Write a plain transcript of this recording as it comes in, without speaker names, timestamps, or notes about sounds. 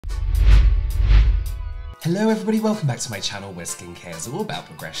Hello everybody, welcome back to my channel where skincare is all about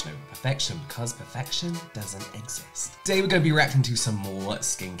progression over perfection because perfection doesn't exist. Today we're going to be reacting to some more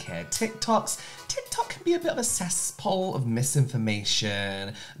skincare TikToks. TikTok can be a bit of a cesspool of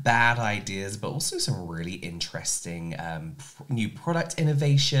misinformation, bad ideas, but also some really interesting new product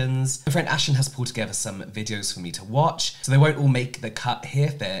innovations. My friend Ashton has pulled together some videos for me to watch, so they won't all make the cut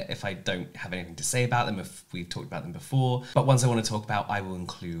here if I don't have anything to say about them, if we've talked about them before. But ones I want to talk about, I will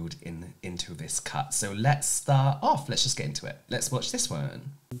include into this cut. So let's start off. Let's just get into it. Let's watch this one.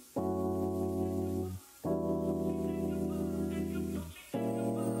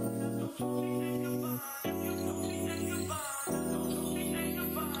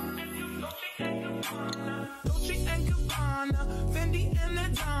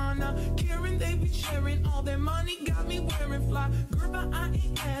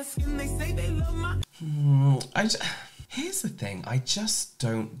 Here's the thing, I just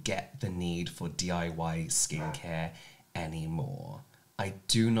don't get the need for DIY skincare anymore. I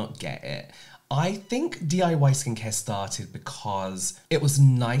do not get it. I think DIY skincare started because it was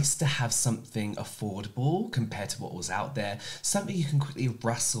nice to have something affordable compared to what was out there, something you can quickly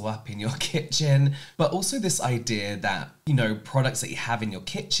rustle up in your kitchen, but also this idea that, you know, products that you have in your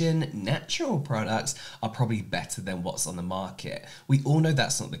kitchen, natural products, are probably better than what's on the market. We all know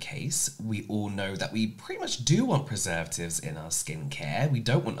that's not the case. We all know that we pretty much do want preservatives in our skincare. We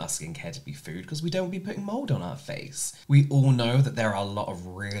don't want our skincare to be food because we don't want to be putting mold on our face. We all know that there are a lot of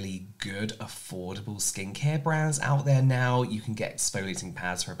really good, affordable skincare brands out there now. You can get exfoliating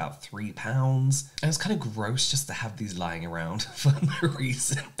pads for about £3. And it's kind of gross just to have these lying around for no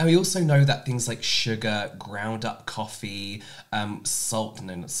reason. And we also know that things like sugar, ground up coffee,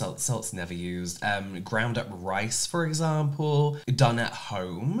 salt's never used, ground up rice, for example, done at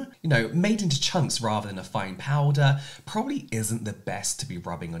home, you know, made into chunks rather than a fine powder, probably isn't the best to be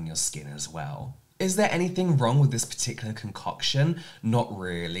rubbing on your skin as well. Is there anything wrong with this particular concoction? Not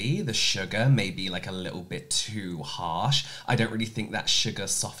really. The sugar may be like a little bit too harsh. I don't really think that sugar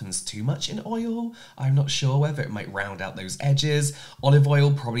softens too much in oil. I'm not sure whether it might round out those edges. Olive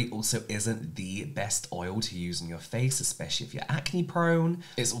oil probably also isn't the best oil to use on your face, especially if you're acne prone.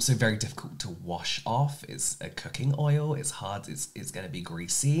 It's also very difficult to wash off. It's a cooking oil. It's hard. It's going to be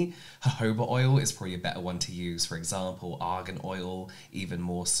greasy. Jojoba oil is probably a better one to use, for example. Argan oil, even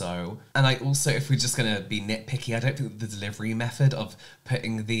more so. And I also, if we're just going to be nitpicky, I don't think the delivery method of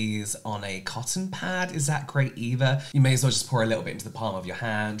putting these on a cotton pad is that great either. You may as well just pour a little bit into the palm of your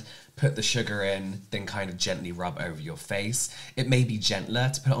hand, put the sugar in, then kind of gently rub over your face. It may be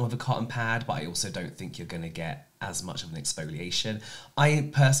gentler to put it on with a cotton pad, but I also don't think you're going to get as much of an exfoliation. I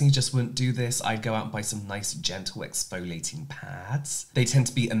personally just wouldn't do this. I'd go out and buy some nice gentle exfoliating pads. They tend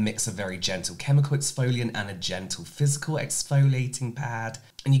to be a mix of very gentle chemical exfoliant and a gentle physical exfoliating pad.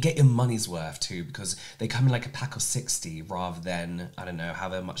 And you get your money's worth too, because they come in like a pack of 60 rather than, I don't know,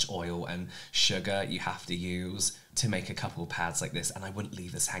 however much oil and sugar you have to use to make a couple of pads like this, and I wouldn't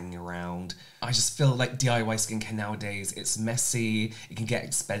leave this hanging around. I just feel like DIY skincare nowadays, it's messy, it can get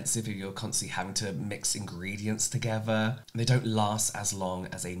expensive if you're constantly having to mix ingredients together. They don't last as long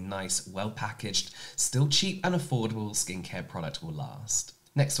as a nice, well-packaged, still cheap and affordable skincare product will last.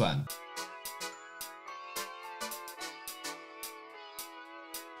 Next one.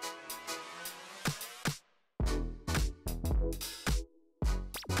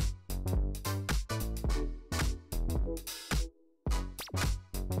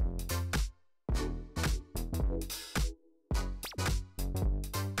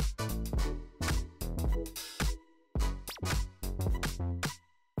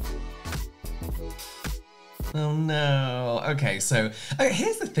 Oh no. Okay, so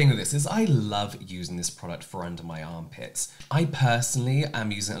here's the thing with this is I love using this product for under my armpits. I personally am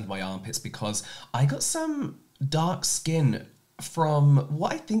using it under my armpits because I got some dark skin from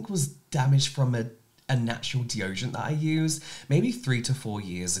what I think was damage from a natural deodorant that I used maybe 3 to 4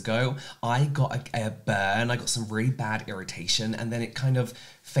 years ago. I got a burn, I got some really bad irritation, and then it kind of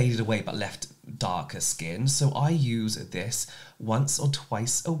faded away but left darker skin. So I use this once or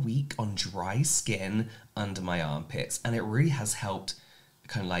twice a week on dry skin under my armpits, and it really has helped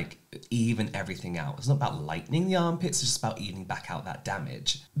kind of like even everything out. It's not about lightening the armpits, it's just about evening back out that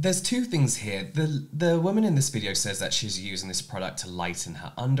damage. There's two things here. The woman in this video says that she's using this product to lighten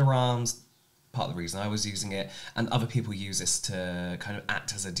her underarms, part of the reason I was using it, and other people use this to kind of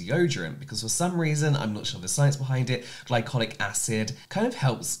act as a deodorant because for some reason, I'm not sure the science behind it, glycolic acid kind of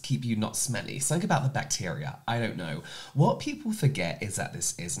helps keep you not smelly. Something about the bacteria, I don't know. What people forget is that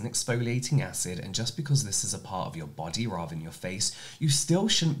this is an exfoliating acid, and just because this is a part of your body rather than your face, you still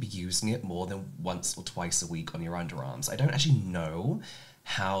shouldn't be using it more than once or twice a week on your underarms. I don't actually know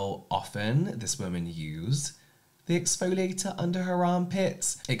how often this woman used the exfoliator under her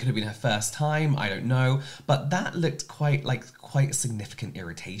armpits. It could have been her first time, I don't know, but that looked quite a significant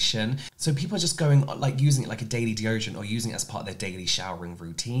irritation. So people are just going like using it like a daily deodorant or using it as part of their daily showering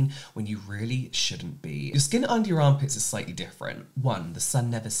routine when you really shouldn't be. Your skin under your armpits is slightly different. One, the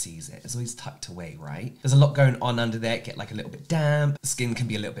sun never sees it. It's always tucked away, right? There's a lot going on under there. It get like a little bit damp. The skin can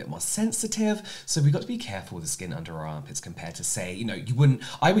be a little bit more sensitive. So we've got to be careful with the skin under our armpits compared to, say, you know,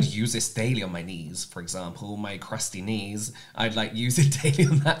 I would use this daily on my knees, for example, my crusty knees. I'd like use it daily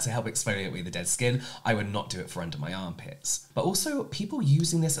on that to help exfoliate away the dead skin. I would not do it for under my armpits. But also people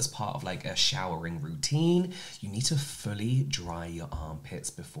using this as part of like a showering routine, you need to fully dry your armpits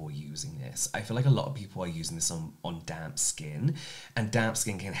before using this. I feel like a lot of people are using this on damp skin, and damp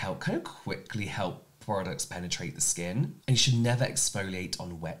skin can kind of quickly help products penetrate the skin, and you should never exfoliate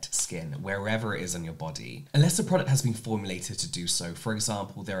on wet skin wherever it is on your body unless the product has been formulated to do so. For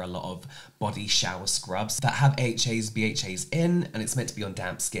example, there are a lot of body shower scrubs that have AHAs, BHAs in, and it's meant to be on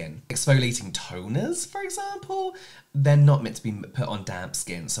damp skin. Exfoliating toners, for example, they're not meant to be put on damp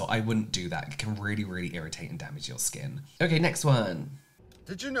skin, so I wouldn't do that. It can really, really irritate and damage your skin. Okay, next one.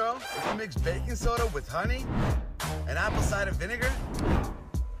 Did you know if you mix baking soda with honey and apple cider vinegar,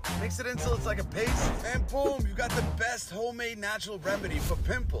 mix it until it's like a paste, and boom, you got the best homemade natural remedy for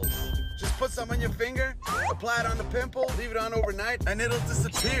pimples. Just put some on your finger, apply it on the pimple, leave it on overnight, and it'll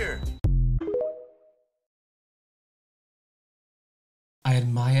disappear. I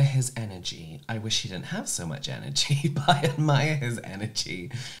admire his energy. I wish he didn't have so much energy, but I admire his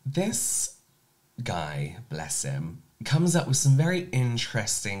energy. This guy, bless him, comes up with some very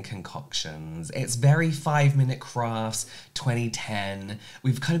interesting concoctions. It's very 5-minute crafts, 2010.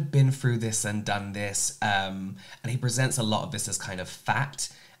 We've kind of been through this and done this, and he presents a lot of this as kind of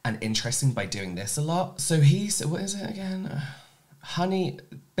fact and interesting by doing this a lot. So what is it again? Honey,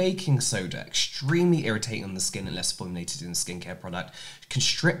 baking soda, extremely irritating on the skin unless formulated in a skincare product. Can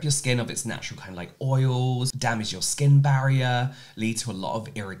strip your skin of its natural kind of like oils, damage your skin barrier, lead to a lot of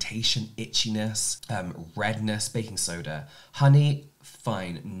irritation, itchiness, redness. Baking soda. Honey,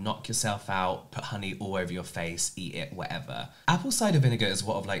 fine, knock yourself out, put honey all over your face, eat it, whatever. Apple cider vinegar is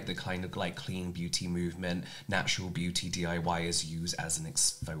what of like the kind of like clean beauty movement, natural beauty DIYers use as an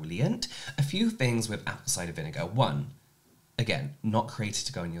exfoliant. A few things with apple cider vinegar. One, again, not created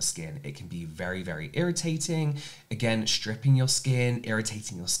to go on your skin. It can be very, very irritating. Again, stripping your skin,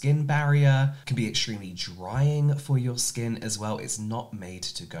 irritating your skin barrier, can be extremely drying for your skin as well. It's not made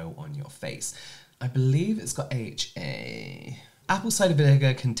to go on your face. I believe it's got AHA. Apple cider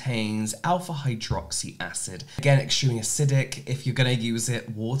vinegar contains alpha hydroxy acid. Again, extremely acidic. If you're gonna use it,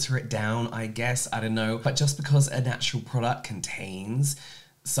 water it down, I guess, I don't know. But just because a natural product contains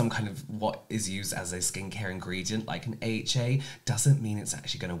some kind of what is used as a skincare ingredient like an AHA doesn't mean it's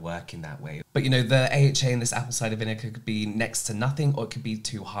actually going to work in that way. But you know, the AHA in this apple cider vinegar could be next to nothing or it could be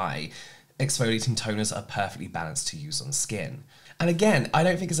too high. Exfoliating toners are perfectly balanced to use on skin. And again, I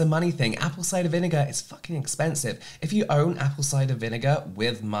don't think it's a money thing. Apple cider vinegar is fucking expensive. If you own apple cider vinegar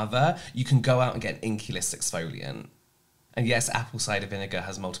with Mother, you can go out and get an Inculus exfoliant. And yes, apple cider vinegar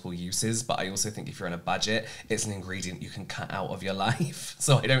has multiple uses, but I also think if you're on a budget, it's an ingredient you can cut out of your life.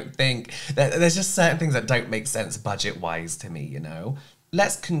 So I don't think, there's just certain things that don't make sense budget-wise to me, you know?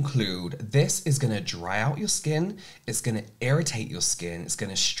 Let's conclude. This is going to dry out your skin, it's going to irritate your skin, it's going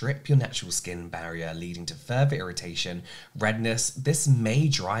to strip your natural skin barrier, leading to further irritation, redness. This may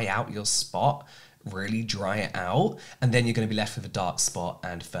dry out your spot, really dry it out, and then you're going to be left with a dark spot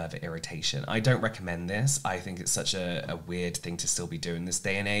and further irritation. I don't recommend this. I think it's such a weird thing to still be doing this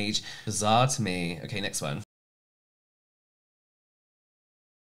day and age. Bizarre to me. Okay, next one.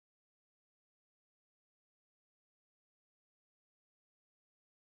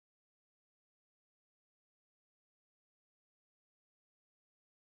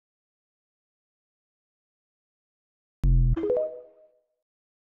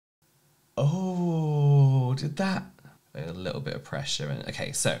 Oh, did that? A little bit of pressure in.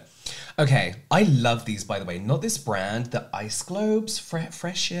 Okay, I love these, by the way. Not this brand, the Ice Globes,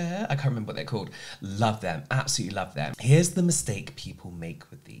 Fresh Air. I can't remember what they're called. Love them, absolutely love them. Here's the mistake people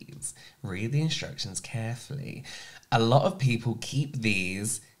make with these. Read the instructions carefully. A lot of people keep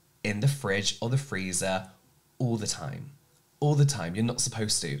these in the fridge or the freezer all the time. All the time. You're not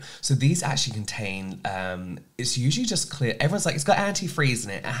supposed to. So these actually contain, it's usually just clear. Everyone's like, it's got antifreeze in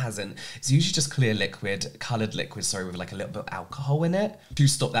it. It hasn't. It's usually just clear liquid, coloured liquid, sorry, with like a little bit of alcohol in it to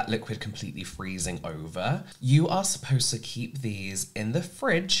stop that liquid completely freezing over. You are supposed to keep these in the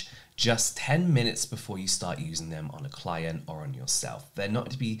fridge just 10 minutes before you start using them on a client or on yourself. They're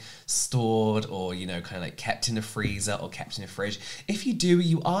not to be stored or, you know, kind of like kept in a freezer or kept in a fridge. If you do,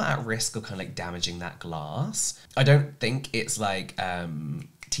 you are at risk of kind of like damaging that glass. I don't think it's like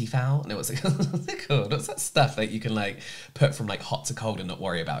Tefal. No, what's it called? What's that stuff that you can like put from like hot to cold and not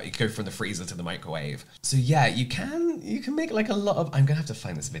worry about? You can go from the freezer to the microwave. So yeah, you can make like a lot of, I'm gonna have to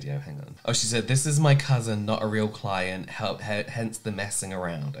find this video, hang on. Oh, she said, this is my cousin, not a real client, hence the messing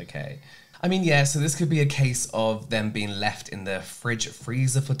around, okay. I mean, yeah, so this could be a case of them being left in the fridge,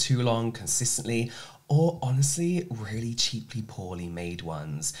 freezer for too long, consistently, or honestly, really cheaply, poorly made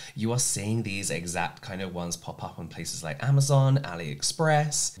ones. You are seeing these exact kind of ones pop up on places like Amazon,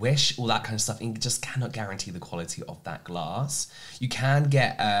 AliExpress, Wish, all that kind of stuff, and you just cannot guarantee the quality of that glass. You can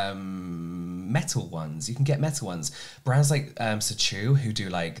get metal ones. You can get metal ones. Brands like Sachu, who do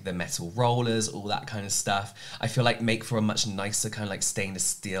like the metal rollers, all that kind of stuff, I feel like make for a much nicer kind of like stainless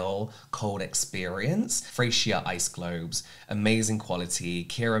steel cold experience. Freshia ice globes, amazing quality.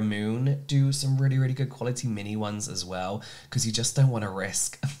 Kira Moon do some really, really good quality mini ones as well, because you just don't want to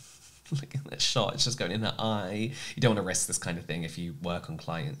risk look at that shot, it's just going in her eye. You don't want to risk this kind of thing if you work on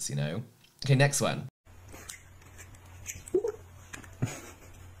clients, you know. Okay, next one.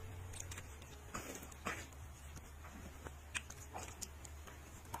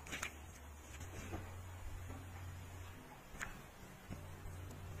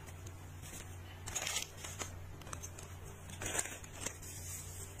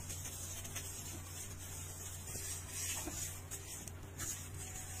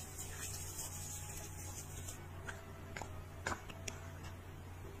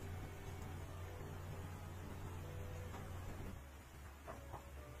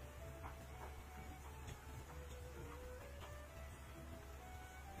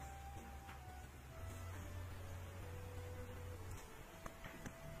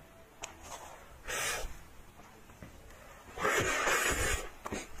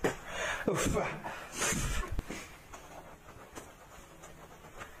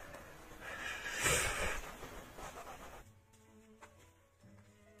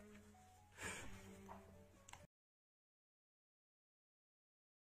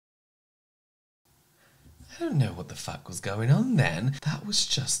 I don't know what the fuck was going on then. That was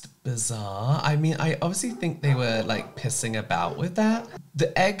just bizarre. I mean, I obviously think they were like pissing about with that.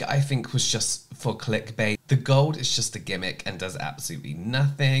 The egg, I think, was just for clickbait. The gold is just a gimmick and does absolutely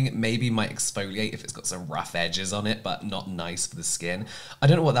nothing. Maybe might exfoliate if it's got some rough edges on it, but not nice for the skin. I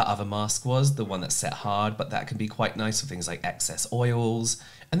don't know what that other mask was, the one that's set hard, but that can be quite nice for things like excess oils.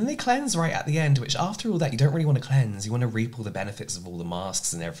 And then they cleanse right at the end, which after all that, you don't really want to cleanse. You want to reap all the benefits of all the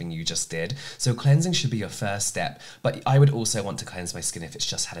masks and everything you just did. So cleansing should be your first step. But I would also want to cleanse my skin if it's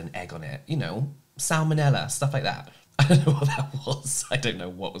just had an egg on it. You know, salmonella, stuff like that. I don't know what that was. I don't know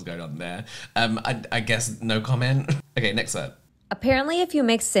what was going on there. I guess no comment. Okay, next one. Apparently, if you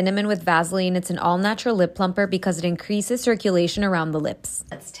mix cinnamon with Vaseline, it's an all-natural lip plumper because it increases circulation around the lips.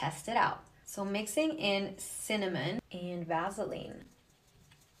 Let's test it out. So mixing in cinnamon and Vaseline.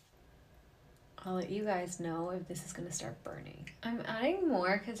 I'll let you guys know if this is gonna start burning. I'm adding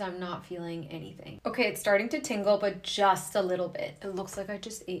more because I'm not feeling anything. Okay, it's starting to tingle, but just a little bit. It looks like I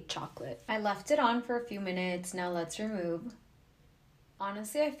just ate chocolate. I left it on for a few minutes. Now let's remove.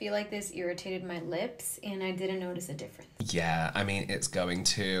 Honestly, I feel like this irritated my lips and I didn't notice a difference. Yeah, I mean, it's going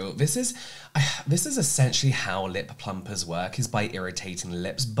to. This is essentially how lip plumpers work, is by irritating the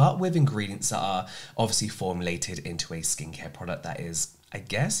lips, but with ingredients that are obviously formulated into a skincare product that is, I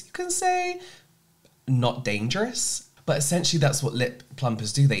guess you can say, not dangerous. But essentially that's what lip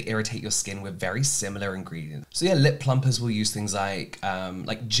plumpers do. They irritate your skin with very similar ingredients. So yeah, lip plumpers will use things like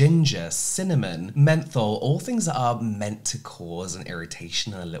ginger, cinnamon, menthol, all things that are meant to cause an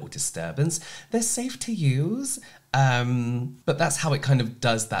irritation and a little disturbance. They're safe to use, but that's how it kind of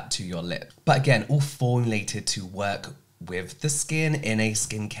does that to your lip. But again, all formulated to work with the skin in a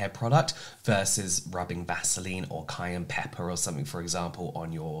skincare product versus rubbing Vaseline or cayenne pepper or something, for example,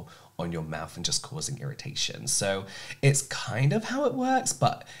 on your mouth and just causing irritation. So it's kind of how it works,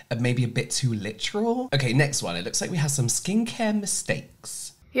 but maybe a bit too literal. Okay, next one. It looks like we have some skincare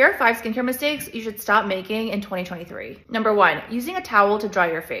mistakes. Here are 5 skincare mistakes you should stop making in 2023. Number 1, using a towel to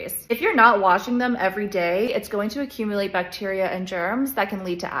dry your face. If you're not washing them every day, it's going to accumulate bacteria and germs that can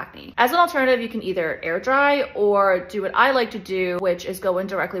lead to acne. As an alternative, you can either air dry or do what I like to do, which is go in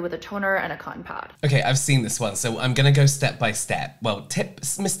directly with a toner and a cotton pad. Okay, I've seen this one, so I'm gonna go step by step. Well,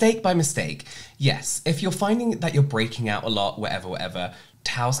 mistake by mistake. Yes, if you're finding that you're breaking out a lot, whatever,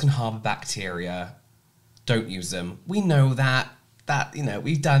 towels can harbor bacteria. Don't use them. We know that. You know,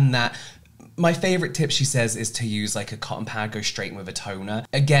 we've done that. My favorite tip, she says, is to use like a cotton pad, go straight in with a toner.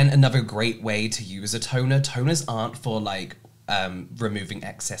 Again, another great way to use a toner. Toners aren't for like removing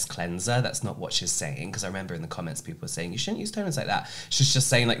excess cleanser. That's not what she's saying, because I remember in the comments people were saying you shouldn't use toners like that. She's just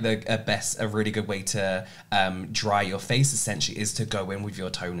saying like a really good way to dry your face essentially is to go in with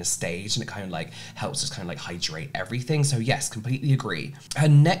your toner stage, and it kind of like helps just kind of like hydrate everything. So yes, completely agree. Her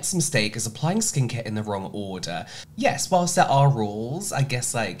next mistake is applying skincare in the wrong order. Yes, whilst there are rules, I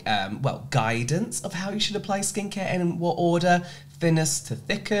guess like well, guidance of how you should apply skincare and in what order, thinnest to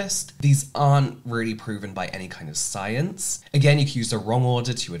thickest. These aren't really proven by any kind of science. Again, you can use the wrong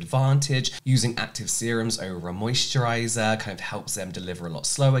order to your advantage. Using active serums over a moisturizer kind of helps them deliver a lot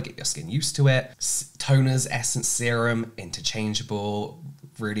slower, get your skin used to it. Toners, essence, serum, interchangeable,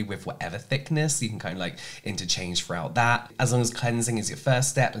 really with whatever thickness. You can kind of like interchange throughout that. As long as cleansing is your first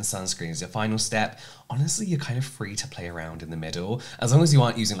step and sunscreen is your final step, honestly, you're kind of free to play around in the middle, as long as you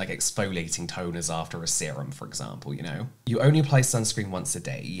aren't using like exfoliating toners after a serum, for example, you know? You only apply sunscreen once a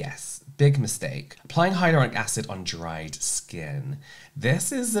day, yes. Big mistake. Applying hyaluronic acid on dried skin.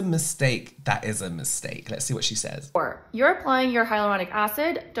 This is a mistake that is a mistake. Let's see what she says. You're applying your hyaluronic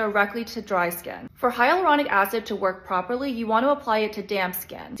acid directly to dry skin. For hyaluronic acid to work properly, you want to apply it to damp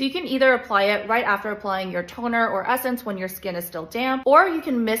skin. So you can either apply it right after applying your toner or essence when your skin is still damp, or you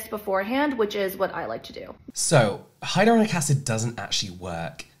can mist beforehand, which is what I like to do. So hyaluronic acid doesn't actually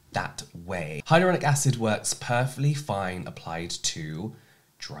work that way. Hyaluronic acid works perfectly fine applied to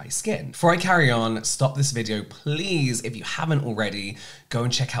dry skin. Before I carry on, stop this video, please. If you haven't already, go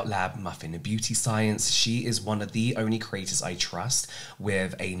and check out Lab Muffin Beauty Science. She is one of the only creators I trust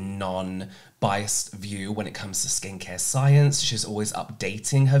with a non-biased view when it comes to skincare science. She's always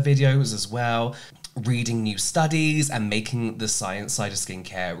updating her videos as well, reading new studies and making the science side of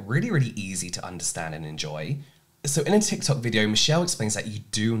skincare really, really easy to understand and enjoy. So in a TikTok video, Michelle explains that you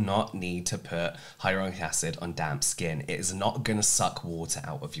do not need to put hyaluronic acid on damp skin. It is not going to suck water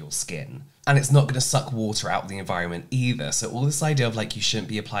out of your skin. And it's not going to suck water out of the environment either. So all this idea of like you shouldn't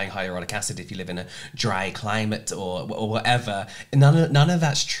be applying hyaluronic acid if you live in a dry climate or whatever, none of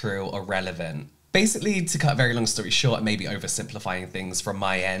that's true or relevant. Basically, to cut a very long story short, and maybe oversimplifying things from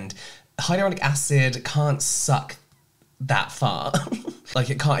my end, hyaluronic acid can't suck that far. Like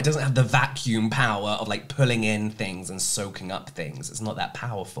it doesn't have the vacuum power of like pulling in things and soaking up things. It's not that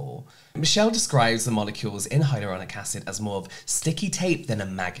powerful. Michelle describes the molecules in hyaluronic acid as more of sticky tape than a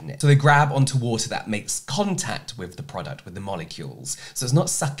magnet. So they grab onto water that makes contact with the product, with the molecules. So it's not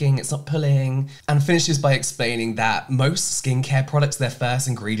sucking, it's not pulling. And finishes by explaining that most skincare products, their first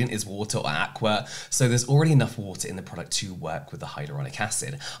ingredient is water or aqua. So there's already enough water in the product to work with the hyaluronic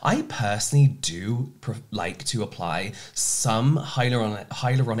acid. I personally do like to apply some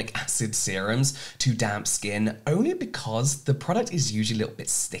hyaluronic acid serums to damp skin, only because the product is usually a little bit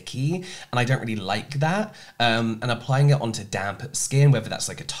sticky and I don't really like that. And applying it onto damp skin, whether that's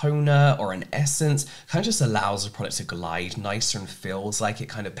like a toner or an essence, kind of just allows the product to glide nicer and feels like it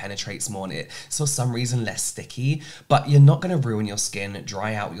kind of penetrates more and it's for some reason less sticky. But you're not going to ruin your skin,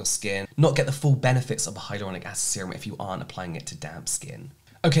 dry out your skin, not get the full benefits of a hyaluronic acid serum if you aren't applying it to damp skin.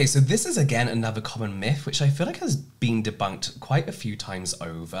 Okay, so this is again another common myth, which I feel like has been debunked quite a few times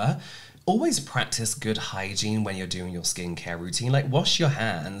over. Always practice good hygiene when you're doing your skincare routine, like wash your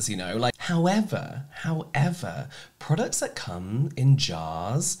hands, you know, like, however, products that come in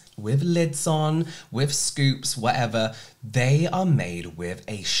jars with lids on, with scoops, whatever, they are made with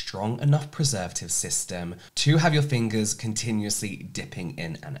a strong enough preservative system to have your fingers continuously dipping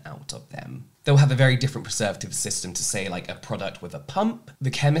in and out of them. They'll have a very different preservative system to say like a product with a pump. The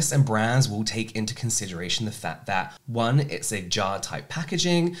chemists and brands will take into consideration the fact that one, it's a jar type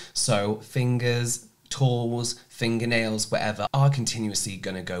packaging, so fingers, tools, fingernails, whatever, are continuously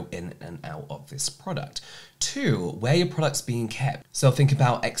going to go in and out of this product. Two, where your product's being kept. So think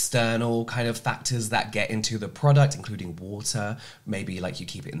about external kind of factors that get into the product, including water, maybe like you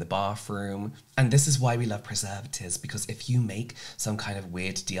keep it in the bathroom. And this is why we love preservatives, because if you make some kind of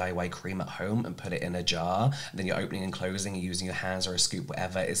weird DIY cream at home and put it in a jar, and then you're opening and closing and using your hands or a scoop,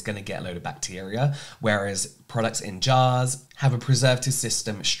 whatever, it's going to get a load of bacteria. Whereas products in jars have a preservative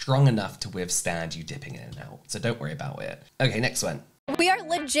system strong enough to withstand you dipping in and out. So don't worry about it. Okay, next one. We are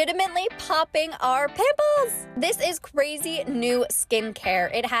legitimately popping our pimples. This is crazy new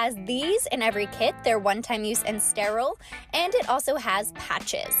skincare. It has these in every kit. They're one-time use and sterile, and it also has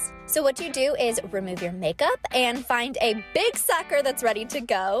patches. So what you do is remove your makeup and find a big sucker that's ready to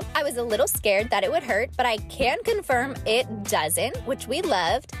go. I was a little scared that it would hurt, but I can confirm it doesn't, which we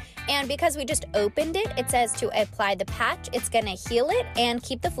loved. And because we just opened it, it says to apply the patch, it's gonna heal it and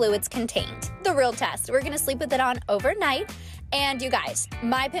keep the fluids contained. The real test, we're gonna sleep with it on overnight. And you guys,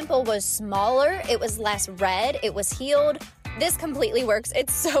 my pimple was smaller, it was less red, it was healed. This completely works.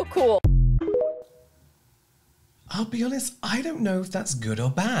 It's so cool. I'll be honest, I don't know if that's good or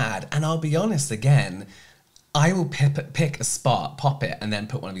bad. And I'll be honest again, I will pick a spot, pop it, and then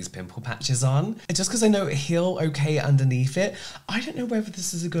put one of these pimple patches on. And just because I know it'll heal okay underneath it, I don't know whether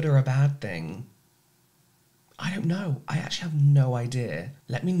this is a good or a bad thing. I don't know. I actually have no idea.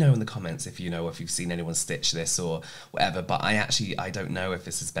 Let me know in the comments if you know, if you've seen anyone stitch this or whatever, but I don't know if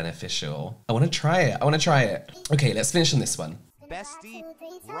this is beneficial. I want to try it. Okay, let's finish on this one. Bestie,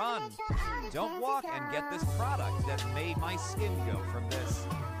 run. Don't walk and get this product that made my skin go from this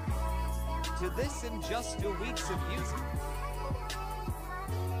to this in just 2 weeks of using.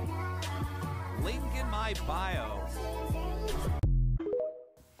 Link in my bio.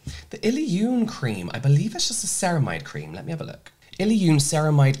 The Iliune cream, I believe it's just a ceramide cream. Let me have a look. Iliune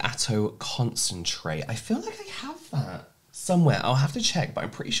Ceramide Atto Concentrate. I feel like I have that somewhere. I'll have to check, but I'm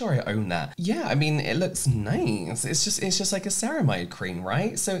pretty sure I own that. Yeah, I mean, it looks nice. It's just like a ceramide cream,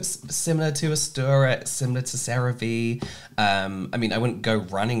 right? So it's similar to Astura, it's similar to CeraVe. I mean, I wouldn't go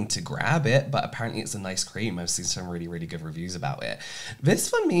running to grab it, but apparently it's a nice cream. I've seen some really, really good reviews about it. This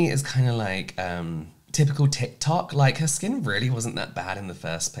for me is kind of like, typical TikTok. Like, her skin really wasn't that bad in the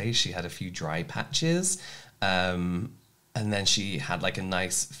first place. She had a few dry patches, and then she had like a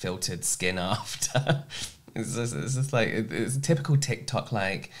nice filtered skin after. It's just like, it's a typical TikTok,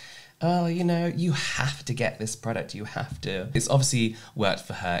 like, oh, you know, you have to get this product, you have to. It's obviously worked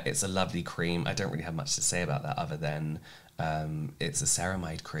for her. It's a lovely cream. I don't really have much to say about that other than it's a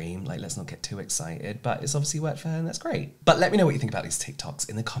ceramide cream. Like, let's not get too excited, but it's obviously worked for her and that's great. But let me know what you think about these TikToks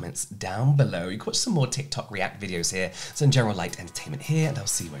in the comments down below. You can watch some more TikTok react videos here, some general light entertainment here, and I'll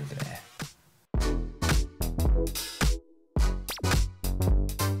see you over there.